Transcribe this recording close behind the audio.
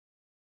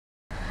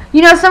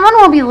You know, someone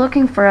will be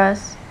looking for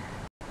us.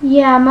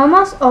 Yeah,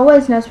 Mama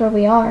always knows where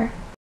we are.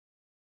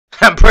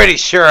 I'm pretty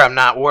sure I'm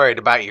not worried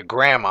about your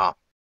grandma.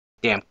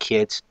 Damn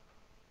kids.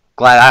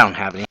 Glad I don't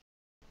have any.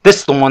 This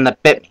is the one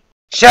that bit me.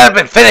 Shut up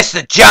and finish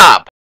the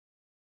job!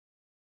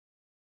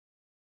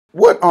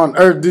 What on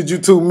earth did you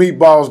two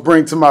meatballs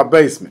bring to my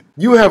basement?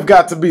 You have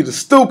got to be the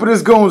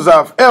stupidest goons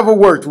I've ever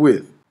worked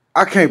with.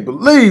 I can't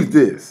believe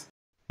this.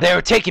 They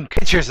were taking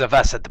pictures of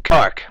us at the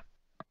park.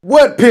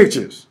 What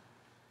pictures?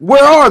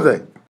 Where are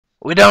they?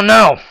 We don't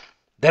know.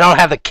 They don't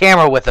have the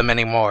camera with them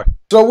anymore.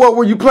 So what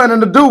were you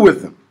planning to do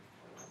with them?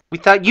 We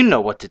thought you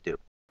know what to do.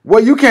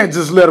 Well, you can't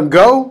just let them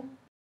go.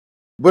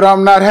 But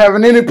I'm not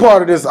having any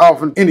part of this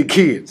offing any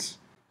kids.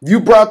 You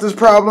brought this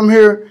problem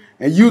here,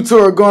 and you two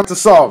are going to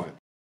solve it.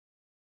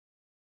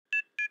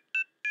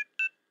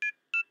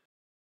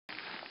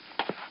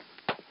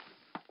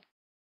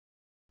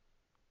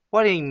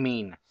 What do you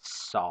mean,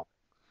 solve?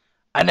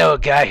 I know a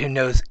guy who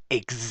knows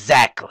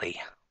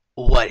exactly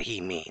what he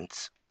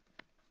means.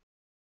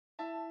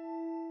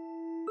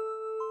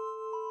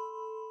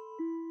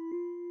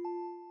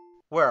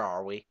 Where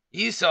are we?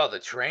 You saw the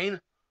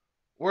train.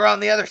 We're on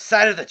the other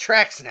side of the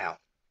tracks now.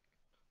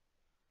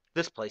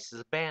 This place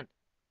is abandoned.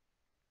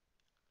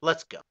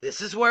 Let's go.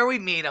 This is where we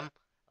meet him.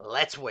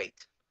 Let's wait.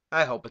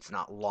 I hope it's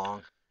not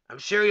long. I'm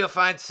sure you'll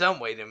find some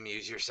way to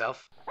amuse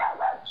yourself.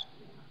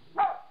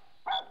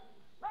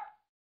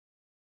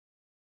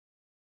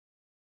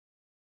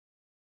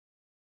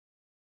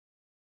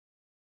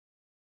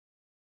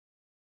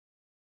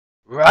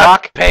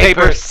 Rock,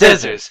 paper,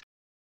 scissors.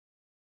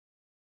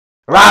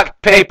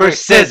 Rock, paper,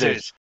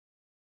 scissors.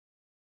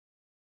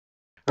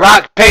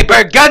 Rock,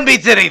 paper, gun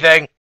beats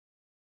anything.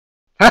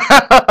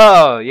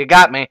 Oh, you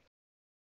got me.